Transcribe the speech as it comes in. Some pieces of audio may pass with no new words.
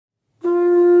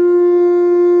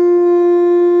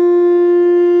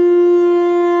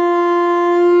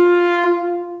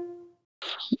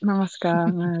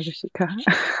Namaskar, Maharishikaa.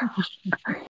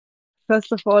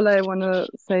 First of all, I want to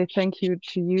say thank you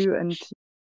to you, and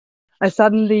I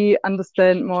suddenly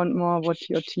understand more and more what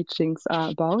your teachings are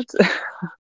about.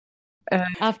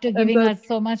 After And giving that, us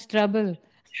so much trouble.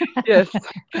 yes,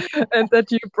 and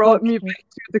that you brought me Okay. back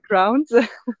to the ground.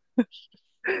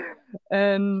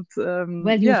 And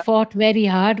Well, you yeah, fought very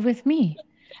hard with me.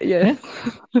 yes,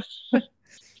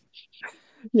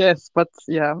 yes, but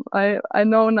yeah, I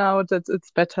know now that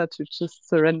it's better to just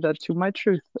surrender to my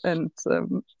truth, and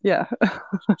yeah.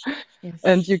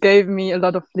 And you Yes. gave me a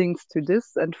lot of links to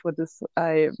this, and for this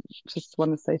I just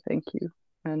want to say thank you.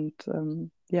 And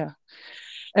yeah,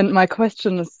 and my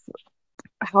question is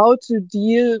how to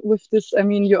deal with this. I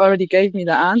mean, you already gave me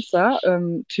the answer,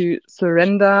 to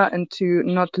surrender and to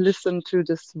not listen to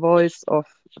this voice of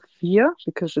fear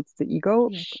because it's the ego.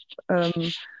 Yes.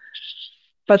 um,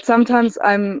 but sometimes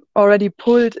I'm already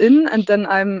pulled in, and then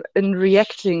I'm in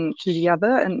reacting to the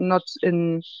other and not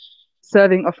in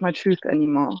serving of my truth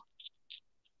anymore.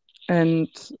 And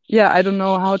yeah, I don't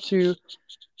know how to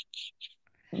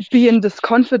be in this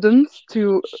confidence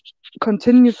to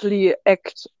continuously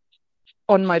act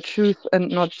on my truth and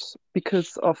not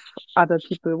because of other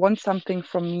people want something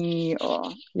from me.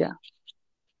 Or yeah,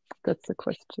 that's the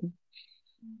question.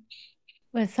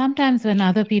 Well, sometimes when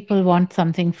other people want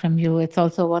something from you, it's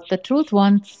also what the truth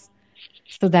wants.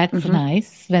 So that's Mm-hmm.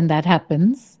 nice when that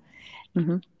happens.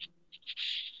 Mm-hmm.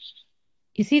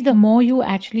 You see, the more you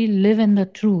actually live in the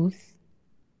truth,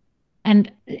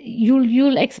 and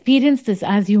you'll experience this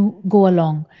as you go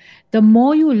along. The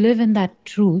more you live in that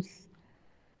truth,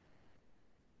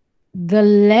 the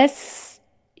less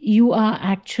you are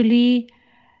actually,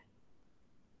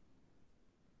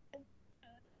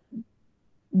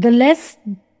 the less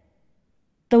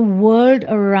the world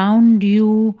around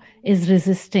you is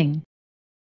resisting.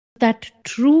 That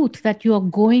truth that you are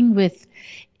going with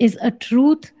is a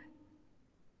truth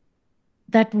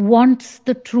that wants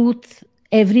the truth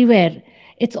everywhere.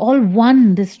 It's all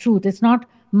one, this truth. It's not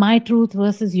my truth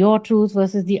versus your truth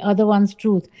versus the other one's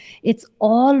truth. It's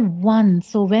all one.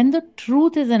 So when the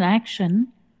truth is in action,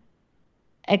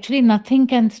 actually nothing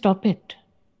can stop it.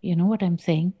 You know what I'm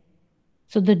saying?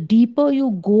 So the deeper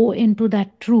you go into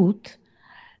that truth,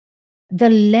 the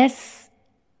less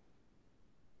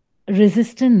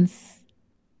resistance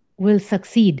will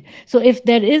succeed. So if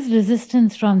there is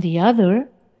resistance from the other,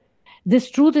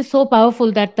 this truth is so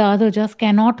powerful that the other just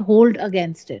cannot hold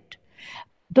against it.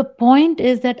 The point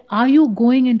is that are you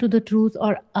going into the truth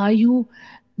or are you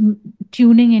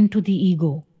tuning into the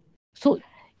ego? So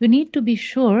you need to be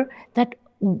sure that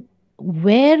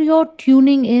where you're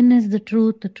tuning in is the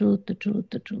truth, the truth, the truth,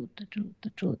 the truth, the truth,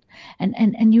 the truth.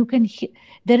 And you can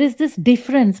there is this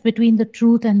difference between the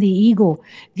truth and the ego.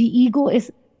 The ego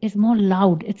is more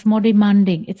loud, it's more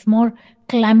demanding, it's more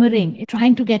clamoring, it's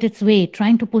trying to get its way,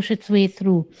 trying to push its way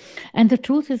through. And the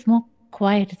truth is more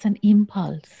quiet, it's an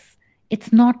impulse.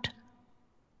 It's not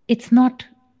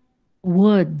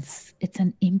words, it's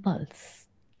an impulse.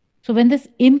 So when this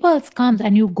impulse comes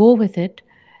and you go with it,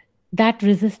 that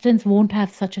resistance won't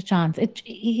have such a chance.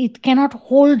 It cannot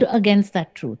hold against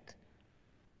that truth.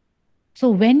 So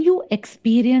when you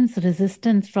experience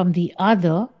resistance from the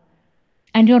other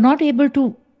and you're not able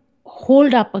to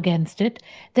hold up against it,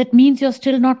 that means you're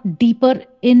still not deeper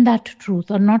in that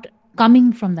truth or not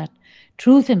coming from that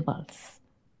truth impulse.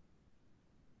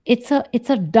 It's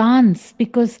a dance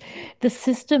because the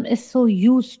system is so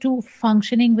used to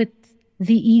functioning with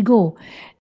the ego.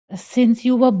 Since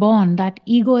you were born, that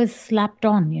ego is slapped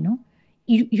on,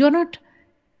 you're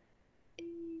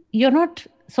not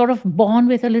sort of born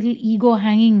with a little ego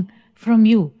hanging from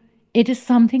you. It is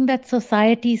something that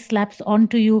society slaps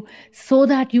onto you so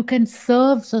that you can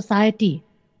serve society.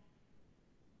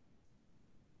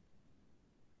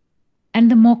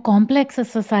 And the more complex a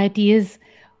society is,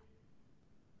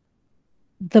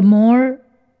 the more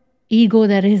ego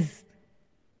there is.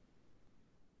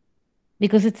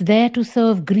 Because it's there to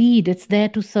serve greed, it's there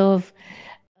to serve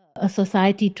a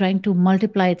society trying to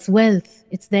multiply its wealth.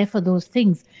 It's there for those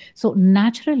things. So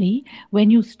naturally,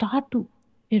 when you start to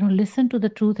listen to the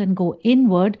truth and go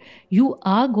inward, you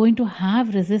are going to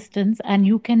have resistance, and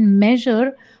you can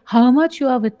measure how much you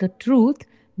are with the truth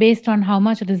based on how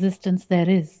much resistance there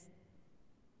is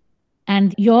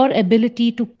and your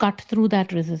ability to cut through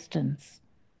that resistance.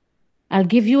 I'll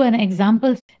give you an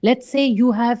example. Let's say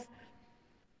you're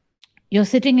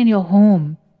sitting in your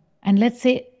home, and let's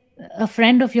say a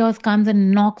friend of yours comes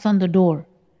and knocks on the door,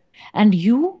 and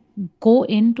you go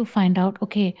in to find out,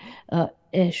 okay,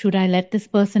 should I let this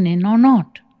person in or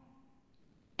not?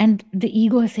 And the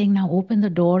ego is saying, now open the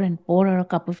door and pour her a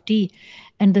cup of tea.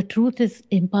 And the truth is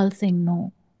impulsing,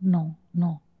 no, no,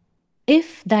 no.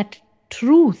 If that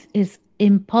truth is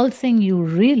impulsing you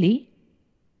really,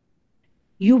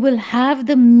 you will have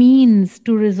the means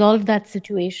to resolve that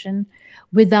situation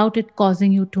without it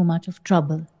causing you too much of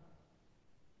trouble.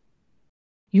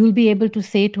 You'll be able to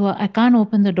say to her, I can't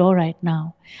open the door right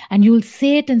now. And you'll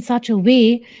say it in such a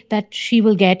way that she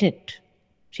will get it.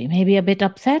 She may be a bit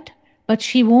upset, but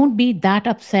she won't be that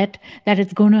upset that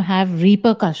it's going to have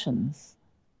repercussions.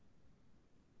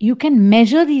 You can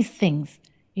measure these things.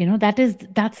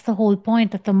 That's the whole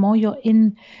point, that the more you're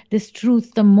in this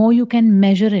truth, the more you can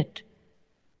measure it.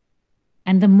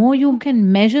 And the more you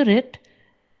can measure it,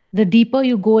 the deeper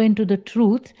you go into the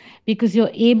truth, because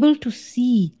you're able to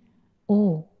see,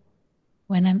 oh,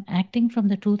 when I'm acting from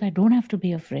the truth, I don't have to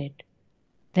be afraid.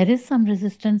 There is some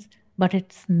resistance, but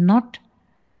it's not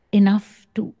enough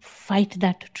to fight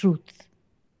that truth.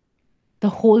 The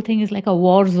whole thing is like a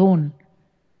war zone.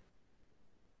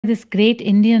 This great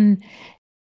Indian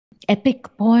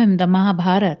epic poem, the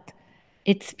Mahabharata,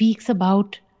 it speaks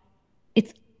about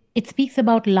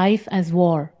life as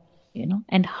war,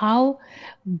 and how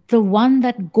the one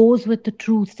that goes with the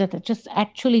truth, that just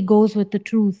actually goes with the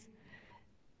truth,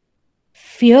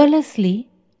 fearlessly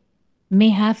may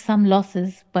have some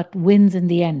losses, but wins in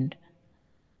the end.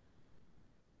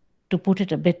 To put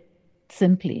it a bit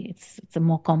simply, it's a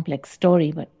more complex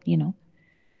story, but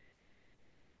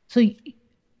so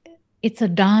it's a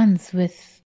dance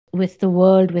with the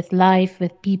world, with life,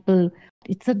 with people.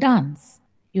 It's a dance.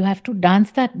 You have to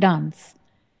dance that dance.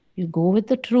 You go with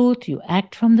the truth, you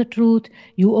act from the truth,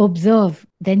 you observe.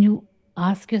 Then you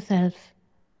ask yourself,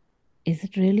 is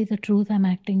it really the truth I'm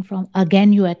acting from?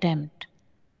 Again, you attempt.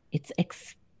 It's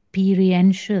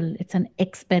experiential, it's an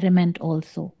experiment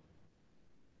also.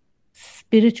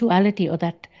 Spirituality, or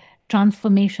that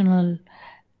transformational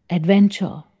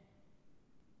adventure,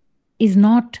 is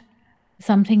not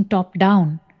something top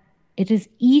down. It is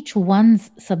each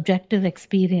one's subjective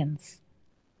experience.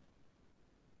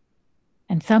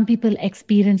 And some people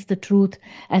experience the truth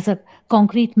as a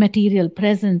concrete material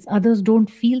presence. Others don't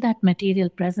feel that material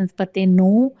presence, but they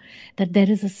know that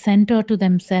there is a center to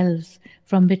themselves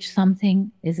from which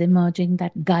something is emerging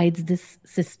that guides this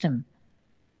system.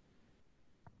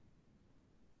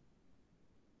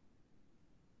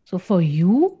 So for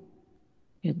you,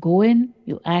 you go in,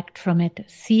 you act from it,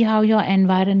 see how your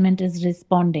environment is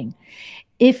responding.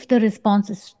 If the response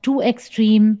is too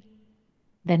extreme,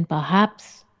 then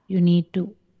perhaps you need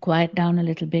to quiet down a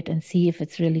little bit and see if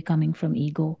it's really coming from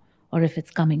ego or if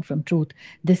it's coming from truth.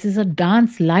 This is a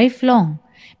dance lifelong,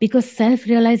 because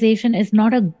self-realization is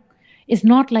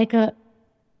not like a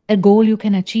goal you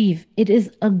can achieve. It is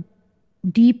a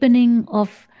deepening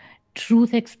of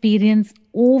truth experience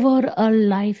over a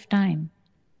lifetime.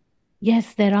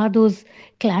 Yes, there are those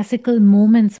classical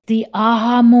moments, the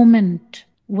aha moment,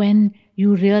 when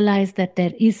you realize that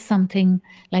there is something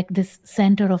like this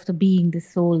center of the being,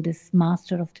 this soul, this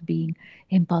master of the being,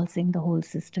 impulsing the whole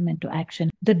system into action.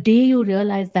 The day you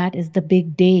realize that is the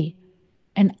big day.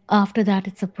 And after that,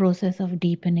 it's a process of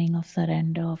deepening, of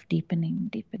surrender, of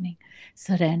deepening,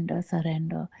 surrender,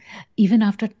 surrender. Even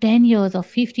after 10 years or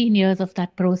 15 years of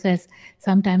that process,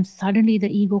 sometimes suddenly the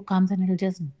ego comes and it'll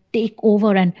just take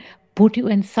over and put you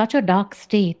in such a dark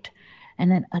state.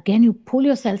 And then again, you pull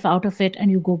yourself out of it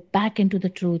and you go back into the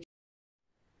truth.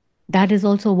 That is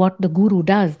also what the guru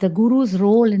does. The guru's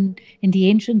role in the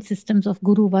ancient systems of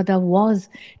Guru Vada was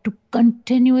to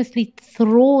continuously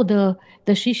throw the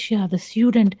shishya, the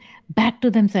student, back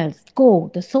to themselves. Go,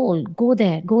 the soul, go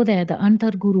there, the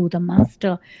Antar Guru, the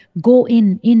master. Go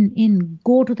in,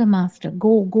 go to the master,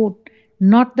 go.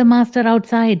 Not the master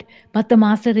outside, but the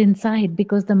master inside,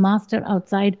 because the master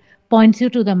outside points you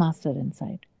to the master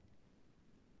inside.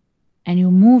 And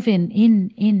you move in,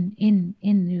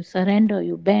 you surrender,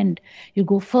 you bend, you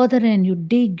go further in, you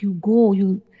dig, you go,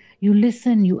 you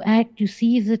listen, you act, you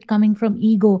see, is it coming from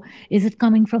ego? Is it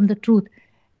coming from the truth?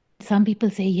 Some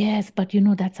people say, yes, but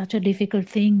that's such a difficult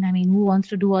thing. I mean, who wants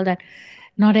to do all that?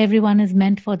 Not everyone is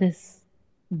meant for this.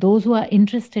 Those who are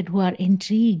interested, who are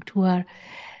intrigued, who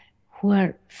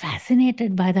are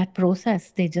fascinated by that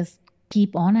process, they just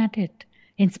keep on at it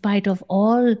in spite of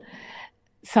all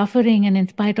suffering and in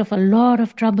spite of a lot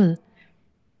of trouble.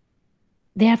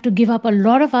 They have to give up a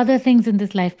lot of other things in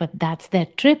this life, but that's their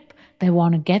trip. They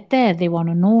want to get there. They want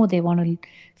to know. They want to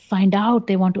find out.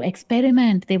 They want to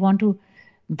experiment.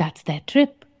 That's their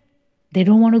trip. They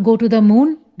don't want to go to the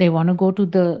moon. They want to go to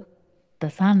the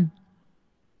sun.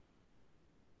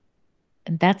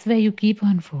 And that's where you keep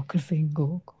on focusing.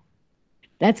 Go.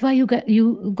 That's why you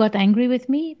got angry with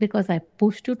me, because I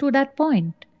pushed you to that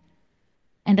point.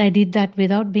 And I did that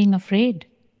without being afraid,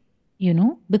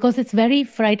 because it's very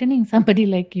frightening, somebody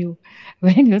like you,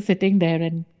 when you're sitting there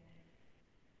and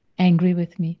angry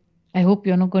with me. I hope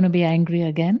you're not going to be angry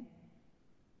again.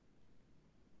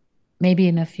 Maybe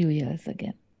in a few years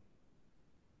again.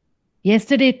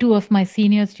 Yesterday, 2 of my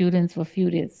senior students were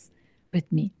furious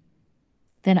with me.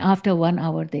 Then after 1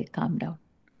 hour, they calmed down.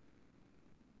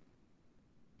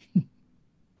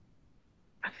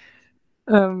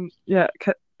 Yeah,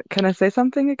 can I say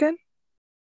something again?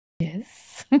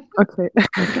 Yes. Okay.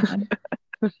 You can.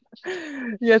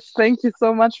 Yes, thank you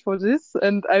so much for this.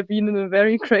 And I've been in a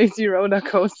very crazy roller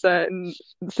coaster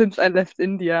since I left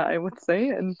India, I would say.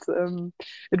 And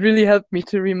it really helped me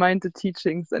to remind the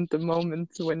teachings and the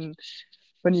moments when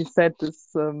you said this,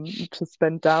 just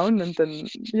bend down, and then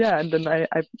and then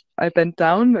I bent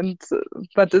down, and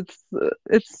but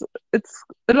it's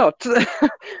a lot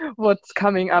what's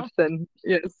coming up then.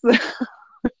 Yes.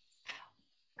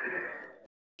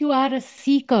 You are a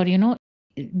seeker.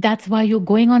 That's why you're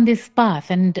going on this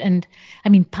path. And I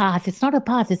mean, path, it's not a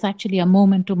path, it's actually a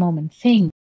moment to moment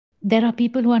thing. There are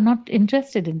people who are not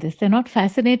interested in this, they're not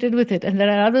fascinated with it. And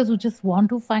there are others who just want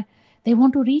to they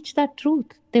want to reach that truth,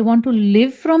 they want to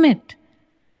live from it,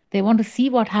 they want to see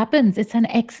what happens. It's an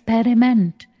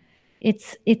experiment.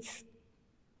 It's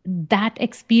that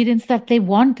experience that they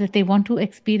want to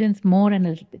experience more and a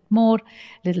little bit more,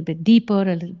 a little bit deeper,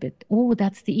 a little bit, oh,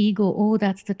 that's the ego, oh,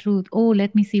 that's the truth, oh,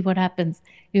 let me see what happens.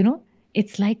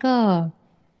 It's like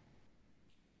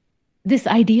this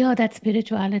idea that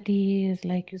spirituality is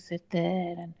like you sit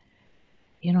there and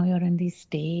you're in these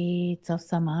states of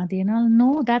samadhi and all.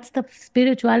 No, that's the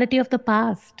spirituality of the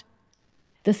past.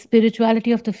 The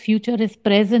spirituality of the future is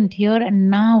present here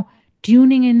and now,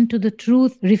 tuning into the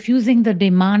truth, refusing the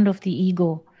demand of the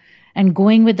ego, and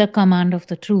going with the command of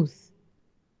the truth.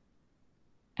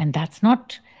 And that's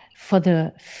not for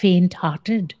the faint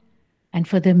hearted and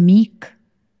for the meek,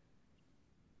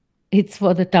 it's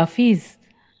for the toughies.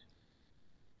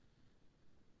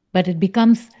 But it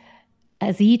becomes,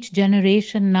 as each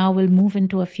generation now will move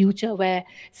into a future where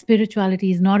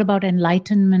spirituality is not about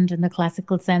enlightenment in the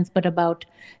classical sense, but about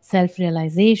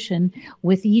self-realization,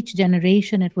 with each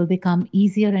generation it will become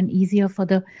easier and easier for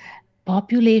the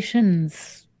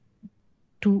populations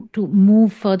to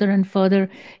move further and further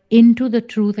into the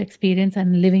truth experience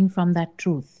and living from that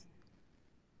truth.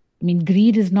 I mean,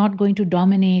 greed is not going to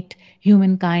dominate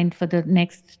humankind for the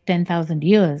next 10,000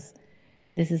 years.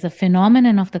 This is a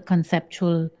phenomenon of the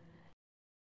conceptual,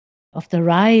 of the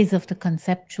rise of the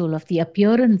conceptual, of the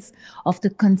appearance of the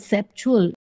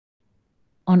conceptual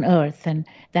on earth. And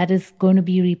that is going to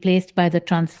be replaced by the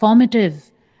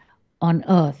transformative on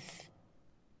earth.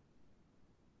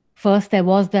 First, there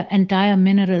was the entire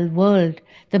mineral world,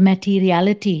 the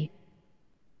materiality,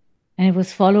 and it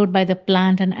was followed by the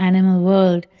plant and animal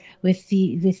world with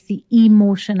the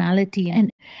emotionality. And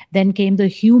then came the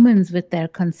humans with their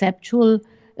conceptual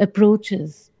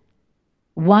approaches.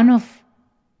 One of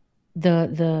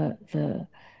the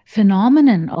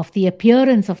phenomenon of the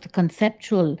appearance of the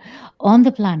conceptual on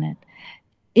the planet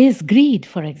is greed,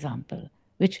 for example,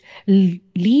 which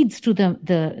leads to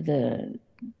the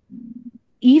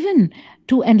even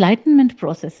to enlightenment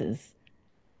processes,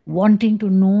 wanting to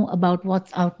know about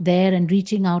what's out there and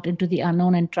reaching out into the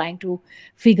unknown and trying to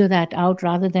figure that out,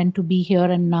 rather than to be here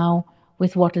and now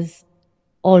with what is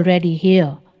already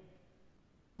here.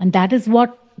 And that is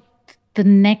what the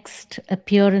next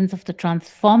appearance of the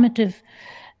transformative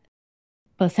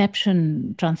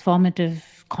perception, transformative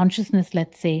consciousness,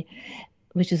 let's say,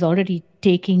 which is already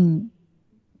taking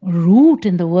root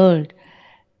in the world,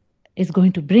 is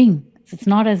going to bring. So it's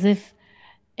not as if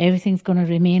everything's going to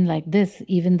remain like this.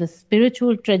 Even the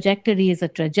spiritual trajectory is a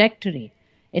trajectory.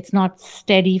 It's not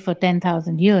steady for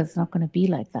 10,000 years. It's not going to be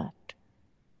like that.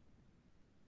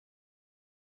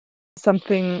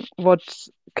 Something what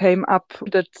came up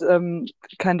that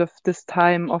kind of this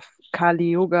time of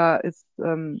Kali Yoga is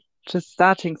just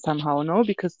starting somehow, no?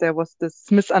 Because there was this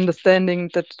misunderstanding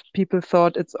that people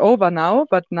thought it's over now,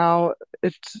 but now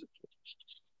it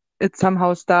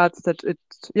somehow starts that it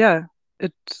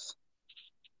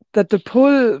that the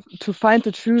pull to find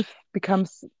the truth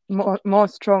becomes more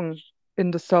strong in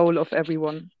the soul of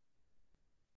everyone.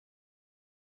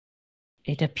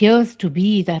 It appears to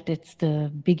be that it's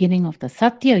the beginning of the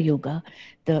Satya Yuga,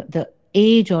 the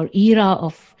age or era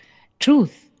of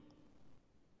truth.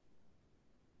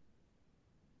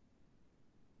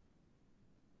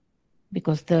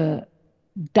 Because the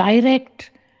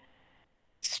direct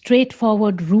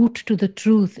straightforward route to the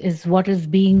truth is what is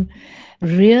being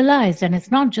realized. And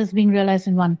it's not just being realized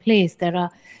in one place. There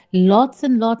are lots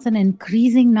and lots and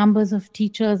increasing numbers of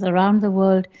teachers around the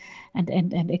world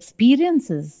and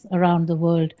experiences around the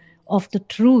world of the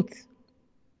truth.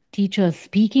 Teachers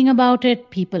speaking about it,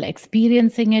 people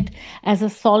experiencing it as a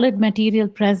solid material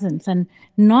presence, and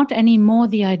not anymore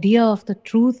the idea of the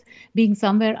truth being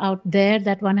somewhere out there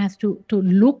that one has to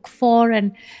look for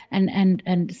and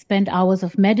spend hours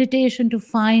of meditation to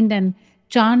find and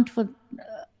chant for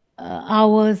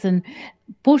hours and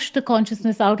push the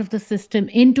consciousness out of the system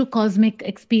into cosmic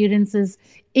experiences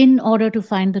in order to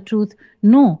find the truth.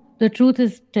 No, the truth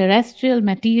is terrestrial,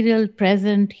 material,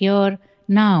 present, here,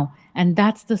 now. And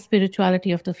that's the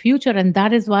spirituality of the future. And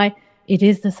that is why it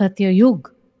is the Satya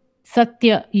Yug.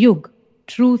 Satya Yug,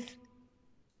 truth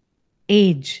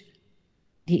age,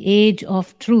 the age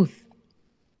of truth.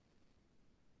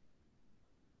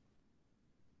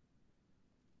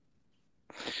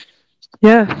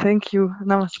 Yeah, thank you.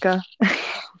 Namaskar.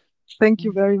 Thank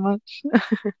you very much.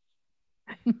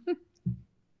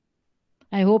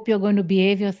 I hope you're going to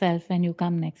behave yourself when you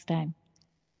come next time.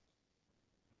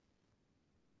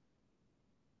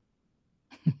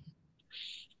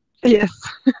 Yes,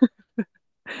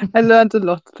 I learned a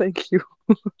lot. Thank you.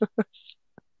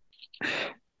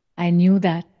 I knew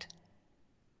that.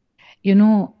 You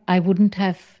know, I wouldn't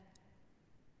have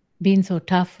been so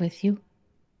tough with you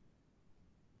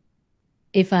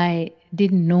if I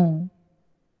didn't know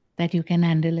that you can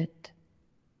handle it.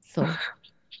 So,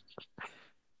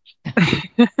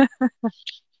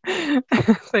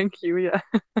 Thank you. Yeah.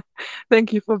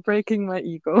 Thank you for breaking my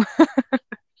ego.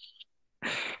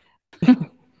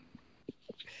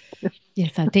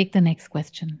 yes, I'll take the next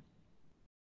question.